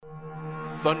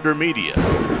Thunder Media.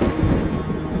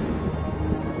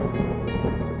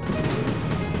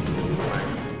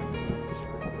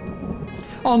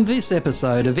 On this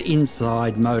episode of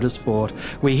Inside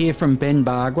Motorsport, we hear from Ben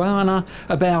Bargwanna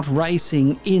about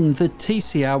racing in the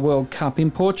TCR World Cup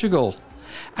in Portugal.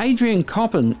 Adrian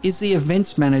Coppin is the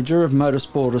events manager of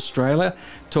Motorsport Australia,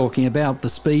 talking about the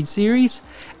Speed Series,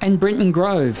 and Brenton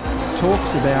Grove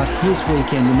talks about his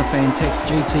weekend in the Fantech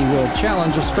GT World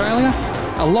Challenge Australia,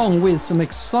 along with some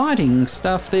exciting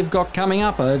stuff they've got coming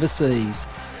up overseas.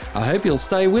 I hope you'll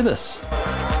stay with us.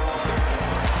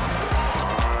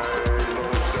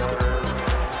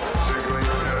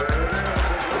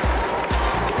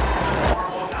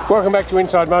 Welcome back to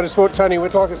Inside Motorsport. Tony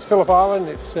Whitlock, it's Phillip Island.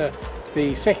 It's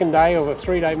the second day of a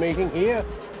three-day meeting here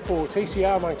for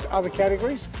TCR amongst other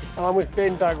categories. I'm with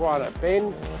Ben Bargwanna.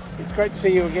 Ben, it's great to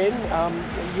see you again.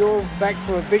 You're back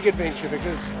from a big adventure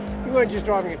because you weren't just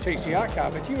driving a TCR car,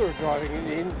 but you were driving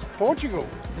it in Portugal.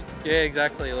 Yeah,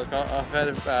 exactly. Look, I've had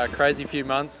a crazy few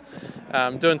months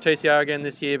doing TCR again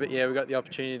this year, but yeah, we got the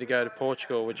opportunity to go to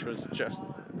Portugal, which was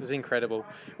incredible.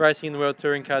 Racing in the World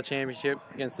Touring Car Championship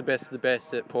against the best of the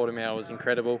best at Portimao was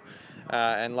incredible.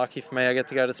 And lucky for me, I get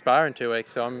to go to Spa in 2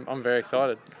 weeks, so I'm very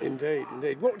excited. Indeed.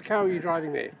 What car were you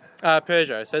driving there?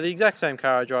 Peugeot, so the exact same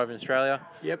car I drive in Australia.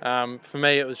 Yep. For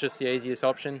me, it was just the easiest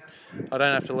option. I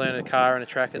don't have to learn a car and a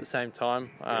track at the same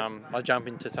time. I jump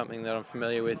into something that I'm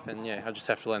familiar with, and yeah, I just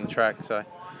have to learn the track. So.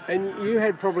 And you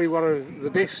had probably one of the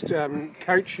best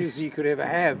coaches you could ever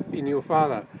have in your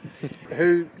father,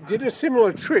 who did a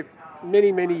similar trip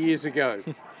many, many years ago.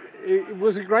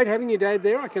 Was it great having your dad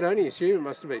there? I can only assume it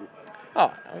must have been.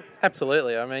 Oh,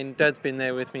 absolutely. I mean, Dad's been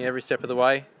there with me every step of the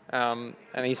way, and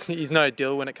he's no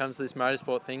dill when it comes to this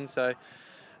motorsport thing. So,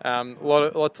 a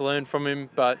lot to learn from him.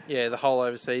 But yeah, the whole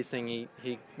overseas thing,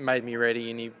 he made me ready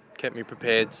and he kept me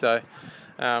prepared. So,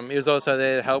 he was also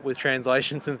there to help with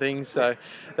translations and things. So,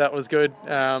 that was good.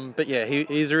 But yeah,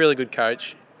 he's a really good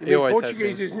coach. He always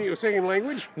Portuguese isn't your second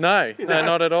language? No,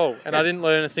 not at all. And I didn't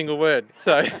learn a single word.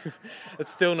 So,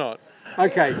 it's still not.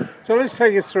 Okay, so let's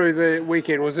take us through the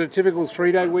weekend. Was it a typical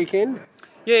 3-day weekend?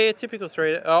 Yeah, typical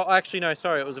 3 day. Oh, actually, no,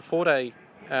 sorry. It was a 4-day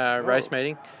race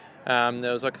meeting.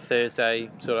 There was like a Thursday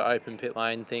sort of open pit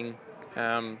lane thing.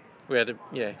 We had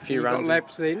a few runs. You got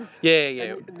laps then?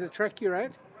 Yeah. And the track you're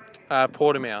at?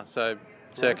 Portimao, so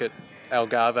Circuit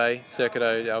Algarve,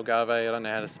 Circuito Algarve. I don't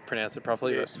know how to pronounce it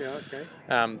properly. Yes, but,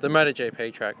 yeah, okay. The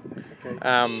MotoGP track.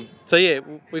 Okay. So yeah,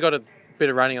 we got a bit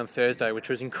of running on Thursday, which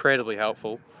was incredibly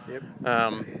helpful. Yep.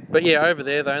 But yeah, over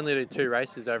there they only do 2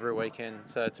 races over a weekend,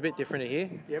 so it's a bit different to here.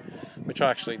 Yep. Which I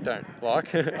actually don't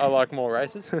like. I like more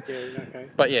races. Yeah, okay.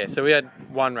 But yeah, so we had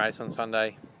one race on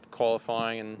Sunday,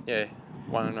 qualifying, and yeah,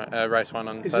 race one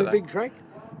on Saturday. Is it a big track?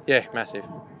 Yeah, massive.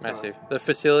 Right. The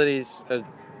facilities are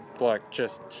like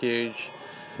just huge.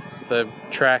 The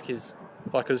track is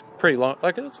like, it was pretty long.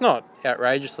 Like, it's not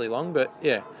outrageously long, but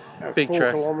yeah, big 4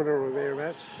 track. kilometre or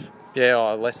thereabouts? Yeah,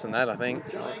 less than that, I think.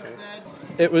 Okay.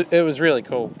 It was really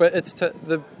cool, but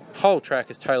the whole track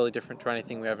is totally different to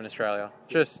anything we have in Australia.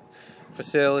 Just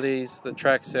facilities, the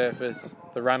track surface,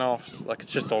 the runoffs, like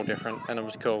it's just all different, and it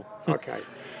was cool. Okay.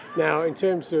 Now, in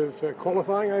terms of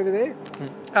qualifying over there?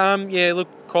 Yeah, look,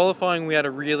 qualifying, we had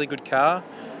a really good car.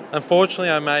 Unfortunately,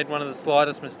 I made one of the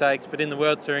slightest mistakes, but in the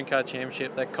World Touring Car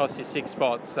Championship, that cost you 6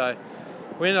 spots. So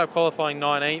we ended up qualifying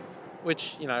 19th,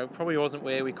 which, probably wasn't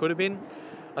where we could have been.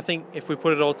 I think if we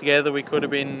put it all together, we could have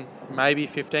been maybe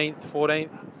 15th, 14th.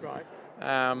 Right.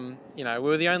 We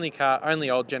were the only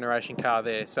old generation car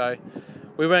there, so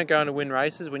we weren't going to win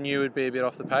races. We knew we'd be a bit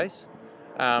off the pace.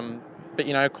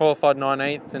 But qualified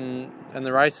 19th, and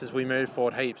the races we moved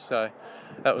forward heaps, so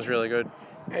that was really good.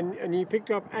 And you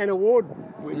picked up an award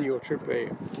in your trip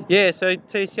there. Yeah, so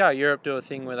TCR Europe do a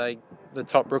thing where the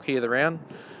top rookie of the round.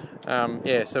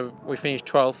 So we finished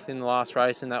 12th in the last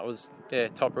race, and that was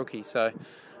top rookie. So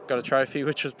got a trophy,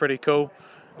 which was pretty cool.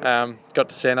 Got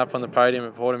to stand up on the podium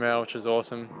at Portimao, which was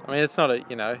awesome. I mean, it's not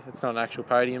an actual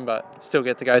podium, but still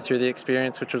get to go through the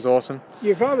experience, which was awesome.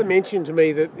 Your father mentioned to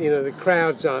me that the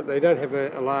crowds they don't have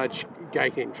a large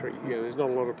gate entry. There's not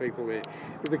a lot of people there.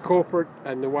 With the corporate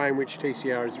and the way in which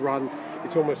TCR is run,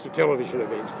 it's almost a television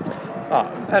event.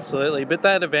 Oh, absolutely. But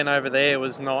that event over there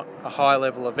was not a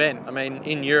high-level event. I mean,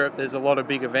 in Europe, there's a lot of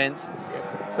big events.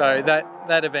 Yep. So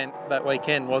that event that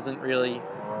weekend wasn't really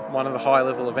one of the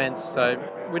high-level events. So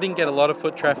we didn't get a lot of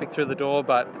foot traffic through the door,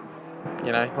 but,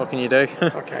 what can you do?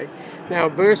 Okay. Now,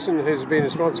 Burson has been a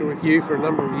sponsor with you for a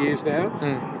number of years now,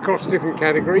 across different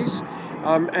categories,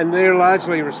 and they're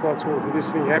largely responsible for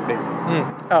this thing happening.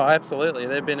 Oh, absolutely.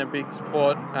 They've been a big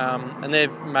support, and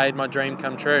they've made my dream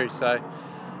come true. So,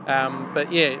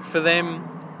 but yeah, for them,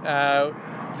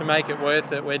 to make it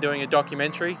worth it, we're doing a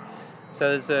documentary.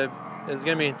 So there's going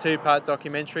to be a 2-part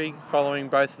documentary following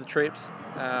both of the trips,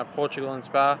 Portugal and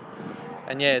Spa.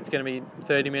 And yeah, it's going to be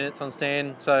 30 minutes on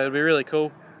stand, so it'll be really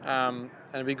cool, and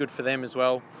it'll be good for them as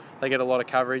well. They get a lot of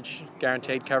coverage,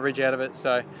 guaranteed coverage out of it.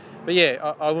 So, but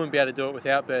yeah, I wouldn't be able to do it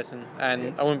without Burson,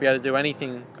 and I wouldn't be able to do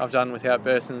anything I've done without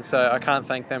Burson. So I can't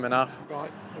thank them enough.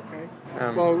 Right.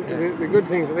 Okay. The good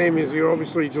thing for them is you're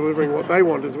obviously delivering what they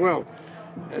want as well.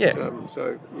 And,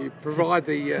 so you provide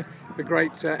the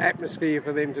great atmosphere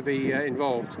for them to be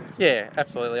involved. Yeah,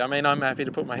 absolutely. I mean, I'm happy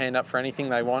to put my hand up for anything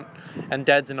they want. And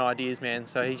Dad's an ideas man,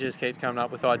 so he just keeps coming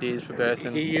up with ideas for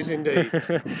Burson. He is indeed.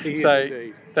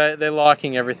 They're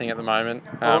liking everything at the moment.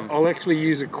 I'll actually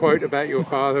use a quote about your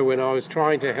father when I was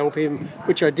trying to help him,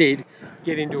 which I did,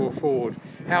 get into a Ford.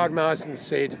 Howard Marsden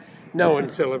said, "No one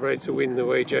celebrates a win the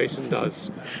way Jason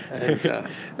does." And,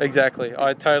 exactly.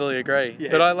 I totally agree.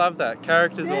 Yes. But I love that.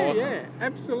 Character's awesome. Yeah,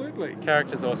 absolutely.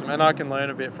 Character's awesome. And I can learn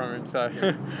a bit from him. So.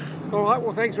 All right.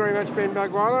 Well, thanks very much, Ben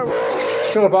Bargwanna.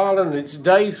 Phillip Island, it's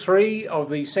day 3 of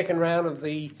the second round of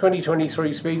the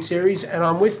 2023 Speed Series, and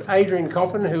I'm with Adrian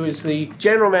Coppin, who is the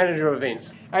General Manager of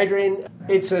Events. Adrian,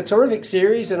 it's a terrific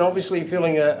series and obviously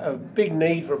feeling a big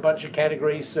need for a bunch of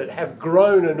categories that have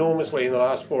grown enormously in the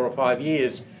last 4 or 5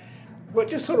 years. We're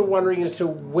just sort of wondering as to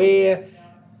where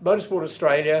Motorsport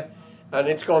Australia, and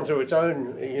it's gone through its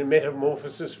own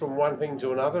metamorphosis from one thing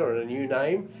to another and a new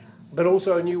name, but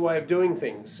also a new way of doing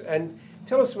things. And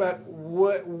tell us about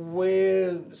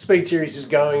where Speed Series is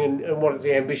going and what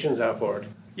the ambitions are for it.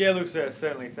 Yeah, look,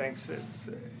 certainly, thanks.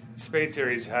 Speed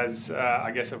Series has,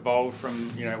 I guess, evolved from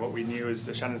what we knew as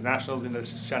the Shannon's Nationals into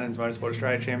Shannon's Motorsport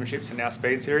Australia Championships and now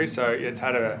Speed Series. So it's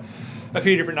had a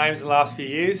few different names in the last few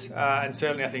years, and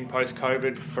certainly I think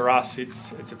post-COVID for us,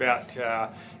 it's about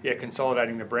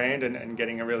consolidating the brand and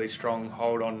getting a really strong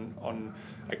hold on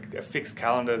a fixed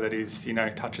calendar that is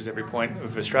touches every point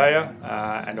of Australia,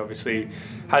 and obviously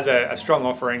has a strong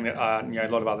offering that a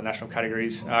lot of other national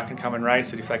categories can come and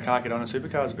race it if they can't get on a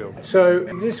supercars bill. So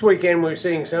this weekend we're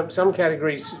seeing some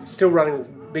categories still running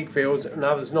with big fields and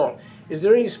others not. Is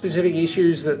there any specific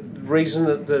issues reason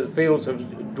that the fields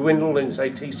have dwindled in, say,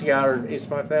 TCR and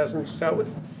S5000 to start with?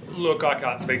 Look, I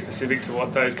can't speak specific to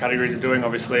what those categories are doing.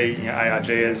 Obviously, ARG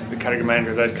is the category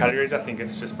manager of those categories. I think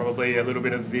it's just probably a little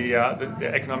bit of the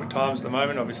economic times at the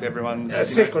moment. Obviously, everyone's a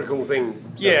cyclical thing.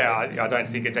 So. Yeah, I don't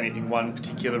think it's anything one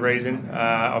particular reason.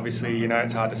 Obviously,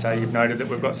 it's hard to say. You've noted that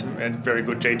we've got a very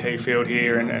good GT field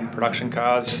here and production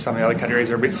cars. Some of the other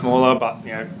categories are a bit smaller, but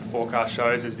the forecast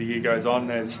shows as the year goes on,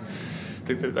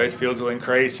 those fields will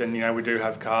increase, and we do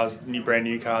have brand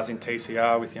new cars in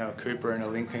TCR with a Cooper and a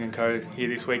Lincoln and Co here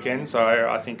this weekend. So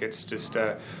I think it's just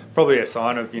probably a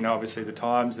sign of obviously the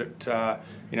times that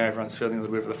everyone's feeling a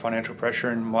little bit of the financial pressure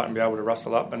and mightn't be able to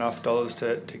rustle up enough dollars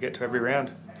to get to every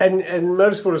round. And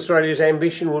Motorsport Australia's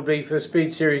ambition would be for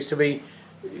Speed Series to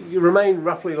remain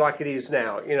roughly like it is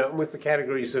now, with the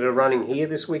categories that are running here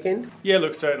this weekend? Yeah,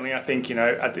 look, certainly I think,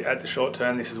 at the short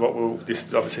term, this is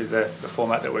obviously the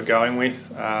format that we're going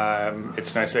with.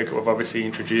 It's no secret we've obviously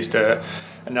introduced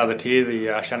another tier,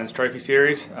 the Shannon's Trophy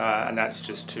Series, and that's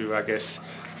just to, I guess,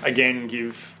 again,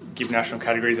 give national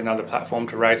categories another platform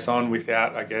to race on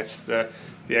without, I guess, the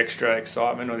extra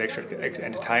excitement or the extra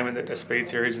entertainment that a Speed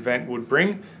Series event would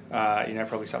bring.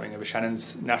 Probably something of a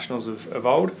Shannon's Nationals of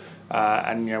old.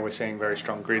 And we're seeing very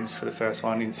strong grids for the first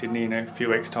one in Sydney in a few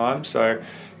weeks' time. So,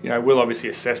 we'll obviously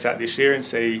assess that this year and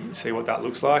see what that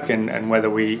looks like, and whether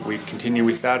we continue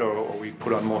with that or we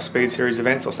put on more Speed Series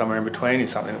events or somewhere in between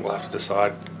is something that we'll have to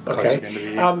decide closer to the end of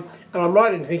the year. And I'm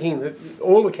right in thinking that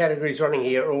all the categories running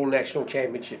here are all national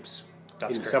championships.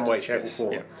 That's in correct. Some way, shape or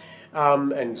form. Yeah.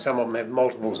 And some of them have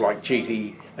multiples like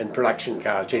GT and production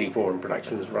cars, GT4 and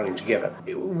production is running together.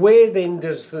 Where then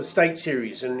does the state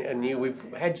series, and we've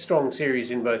had strong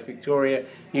series in both Victoria,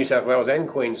 New South Wales and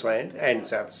Queensland and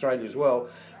South Australia as well,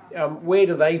 where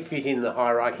do they fit in the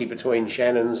hierarchy between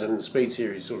Shannon's and Speed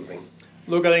Series sort of thing?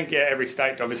 Look, I think every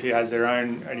state obviously has their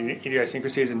own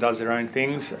idiosyncrasies and does their own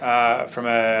things. From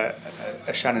a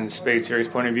Shannon Speed Series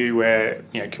point of view, we're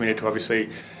committed to obviously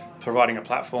providing a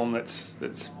platform that's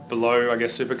below, I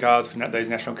guess, supercars for those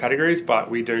national categories, but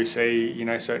we do see,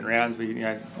 certain rounds,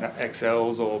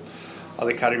 XLs or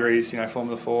other categories,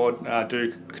 Formula Ford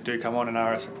do come on and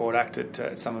are a support act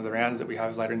at some of the rounds that we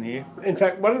have later in the year. In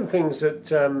fact, one of the things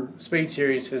that Speed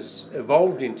Series has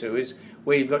evolved into is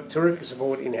where you've got terrific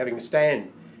support in having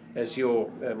Stan as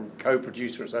your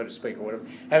co-producer, so to speak, or whatever.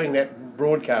 Having that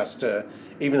broadcast,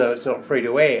 even though it's not free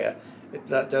to air, it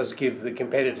does give the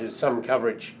competitors some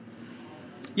coverage.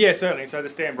 Yeah, certainly. So the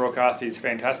stand broadcast is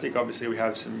fantastic. Obviously, we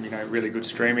have some, really good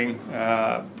streaming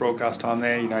broadcast time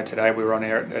there. Today we were on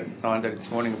air at 9:30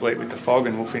 this morning, complete with the fog,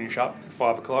 and we'll finish up at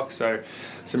 5 o'clock. So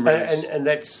some really... And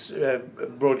that's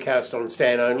broadcast on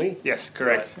Stan only? Yes,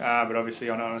 correct. Right. But obviously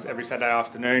on every Saturday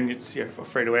afternoon, it's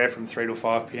free to air from 3 till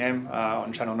 5 p.m.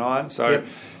 On Channel 9. So... Yep.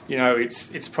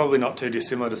 It's probably not too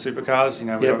dissimilar to supercars,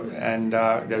 and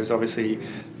there's obviously,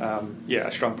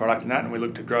 a strong product in that, and we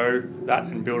look to grow that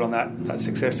and build on that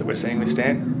success that we're seeing with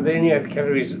Stan. Are there any other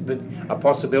categories that are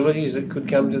possibilities that could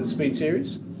come to the Speed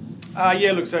Series?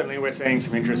 Certainly we're seeing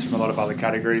some interest from a lot of other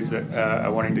categories that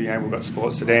are wanting to, we've got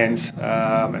sports sedans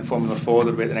and Formula 4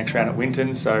 that'll be at the next round at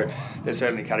Winton, so there's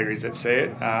certainly categories that see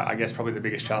it. I guess probably the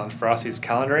biggest challenge for us is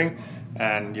calendaring.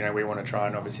 And we want to try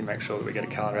and obviously make sure that we get a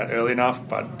calendar out early enough,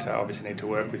 but obviously need to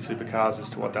work with supercars as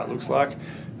to what that looks like.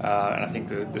 And I think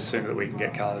the sooner that we can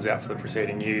get calendars out for the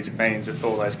preceding years, it means that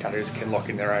all those categories can lock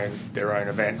in their own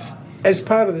events. As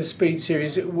part of the Speed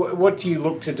Series, what do you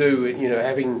look to do?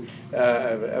 Having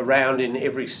a round in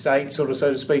every state, sort of,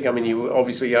 so to speak. I mean, you were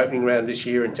obviously opening round this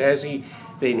year in Tassie,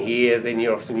 then here, then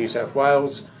you're off to New South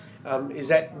Wales. Is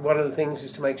that one of the things,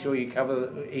 is to make sure you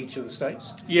cover each of the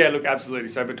states? Yeah, look, absolutely.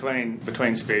 So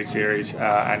between Speed Series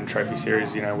and Trophy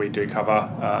Series, we do cover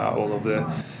all of the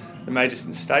major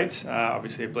states.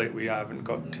 Obviously, we haven't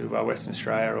got to Western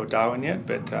Australia or Darwin yet,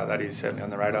 but that is certainly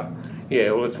on the radar. Yeah,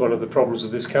 well, it's one of the problems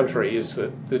of this country is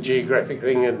the geographic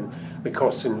thing and the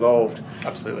costs involved.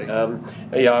 Absolutely.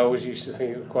 I always used to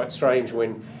think it was quite strange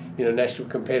when national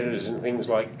competitors and things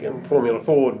like Formula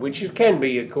Ford, which can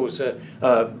be, of course, a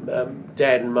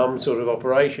dad and mum sort of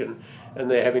operation,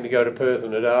 and they're having to go to Perth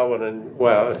and to Darwin, and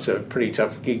wow, it's a pretty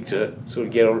tough gig to sort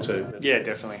of get onto. Yeah,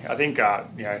 definitely. I think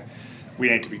we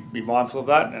need to be mindful of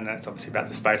that, and that's obviously about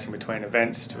the spacing between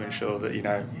events to ensure that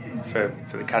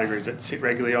for the categories that sit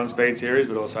regularly on Speed Series,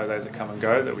 but also those that come and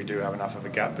go, that we do have enough of a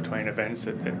gap between events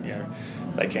that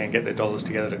they can get their dollars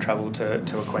together to travel to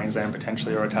a Queensland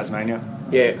potentially or a Tasmania.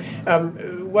 Yeah.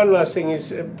 One last thing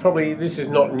is, probably this is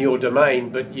not in your domain,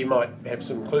 but you might have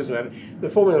some clues about it. The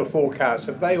Formula 4 cars,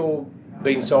 have they all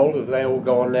been sold? Have they all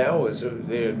gone now, or is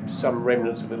there some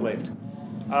remnants of it left?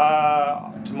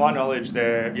 To my knowledge,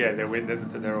 they're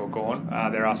all gone.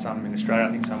 There are some in Australia.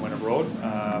 I think some went abroad,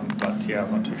 but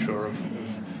I'm not too sure of.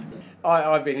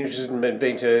 I've been interested in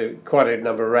being to quite a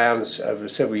number of rounds over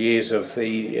several years of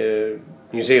the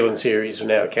New Zealand series, and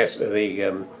now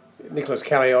the Nicholas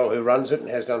Calliope, who runs it and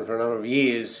has done for a number of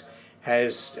years,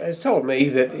 has told me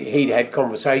that he'd had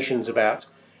conversations about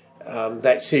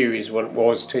that series when it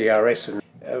was TRS and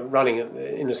running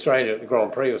in Australia at the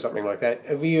Grand Prix or something like that.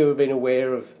 Have you ever been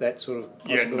aware of that sort of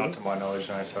possibility? Yeah, not to my knowledge,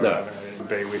 no. So I haven't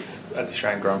really been at the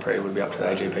Australian Grand Prix. It would be up to the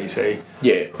AGPC.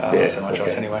 Not so much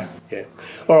else anyway. Yeah.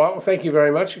 All right, well, thank you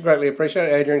very much. Greatly appreciate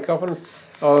it. Adrian Coppin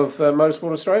of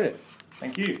Motorsport Australia.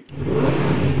 Thank you.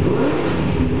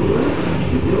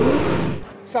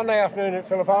 Sunday afternoon at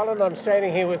Phillip Island. I'm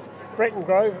standing here with Brenton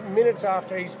Grove minutes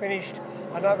after he's finished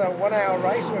another 1 hour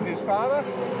race with his father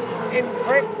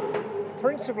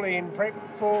principally in prep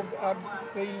for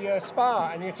the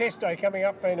Spa and your test day coming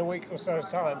up in a week or so's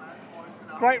time.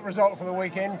 Great result for the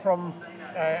weekend from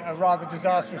a rather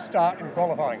disastrous start in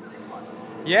qualifying.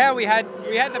 Yeah, we had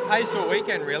the pace all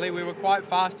weekend really. We were quite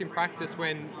fast in practice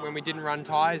when we didn't run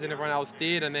tyres and everyone else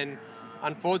did, and then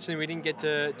unfortunately we didn't get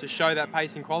to show that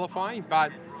pace in qualifying,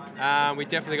 but we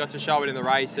definitely got to show it in the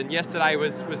race. And yesterday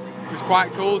was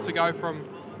quite cool to go from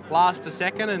last to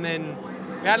second, and then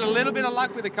we had a little bit of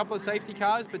luck with a couple of safety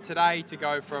cars, but today to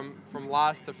go from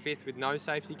last to fifth with no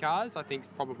safety cars, I think is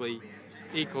probably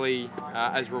equally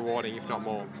as rewarding, if not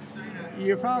more.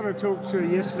 Your father talked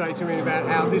yesterday to me about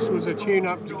how this was a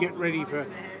tune-up to get ready for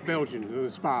Belgium, the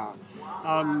Spa.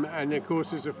 And of course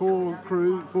there's a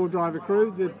four-driver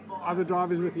crew. The other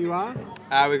drivers with you are?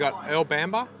 We've got Earl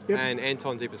Bamber and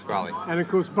Anton Di Pasquale. And of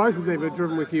course both of them have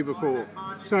driven with you before.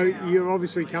 So you're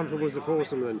obviously comfortable as a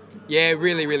foursome then? Yeah,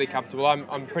 really, really comfortable.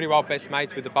 I'm pretty well best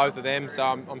mates with the both of them, so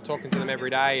I'm talking to them every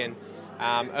day. And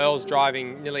Earl's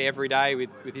driving nearly every day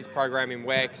with his program in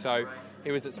WEC, so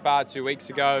he was at Spa 2 weeks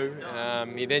ago.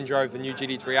 He then drove the new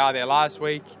GT3R there last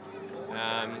week.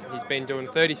 He's been doing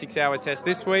 36-hour tests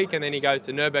this week, and then he goes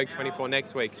to Nürburgring 24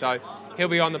 next week. So he'll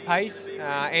be on the pace.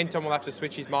 Anton will have to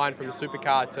switch his mind from the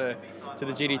supercar to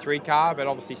the GT3 car, but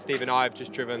obviously Steve and I have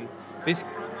just driven this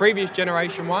previous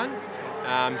generation one.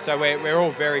 So we're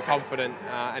all very confident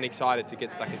and excited to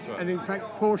get stuck into it. And in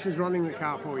fact, Porsche's running the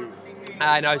car for you?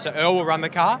 No, so Earl will run the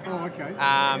car. Oh, okay.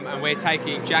 And we're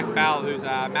taking Jack Bell, who's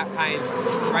Matt Payne's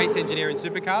race engineer in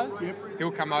supercars. Yep.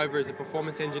 He'll come over as a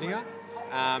performance engineer.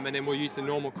 And then we'll use the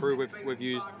normal crew we've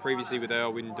used previously with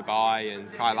Earl in Dubai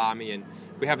and Kailami, and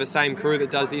we have the same crew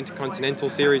that does the Intercontinental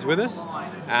Series with us.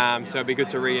 So it'd be good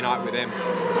to reunite with them.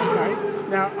 Okay.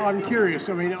 Now, I'm curious.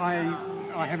 I mean,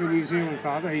 I have a New Zealand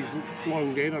father. He's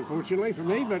long dead, unfortunately, for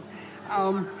me, but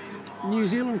New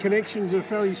Zealand connections are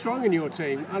fairly strong in your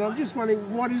team. And I'm just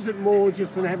wondering, what is it more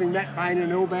just than having Matt Payne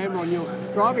and Earl Bamber on your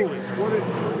driving list?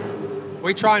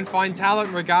 We try and find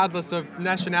talent regardless of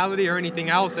nationality or anything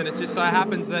else, and it just so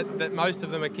happens that most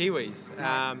of them are Kiwis.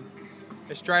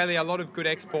 Australia, a lot of good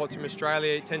exports from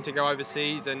Australia tend to go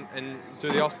overseas and do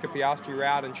the Oscar Piastri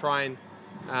route and try and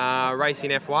race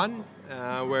in F1,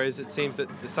 whereas it seems that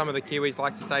some of the Kiwis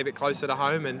like to stay a bit closer to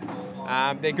home,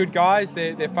 and they're good guys,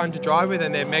 they're fun to drive with,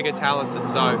 and they're mega talented,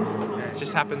 so it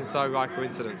just happens so by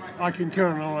coincidence. I concur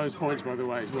on all those points, by the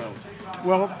way, as well.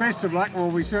 Well, best of luck.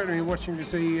 We'll be certainly watching to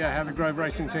see how the Grove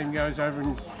Racing team goes over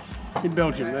in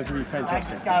Belgium. That will be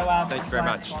fantastic. Thank you very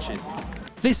much. Cheers.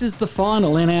 This is the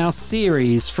final in our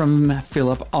series from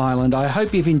Phillip Island. I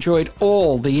hope you've enjoyed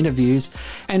all the interviews,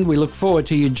 and we look forward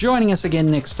to you joining us again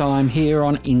next time here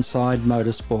on Inside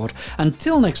Motorsport.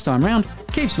 Until next time round,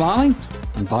 keep smiling,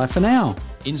 and bye for now.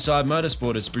 Inside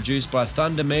Motorsport is produced by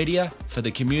Thunder Media for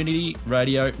the Community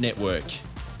Radio Network.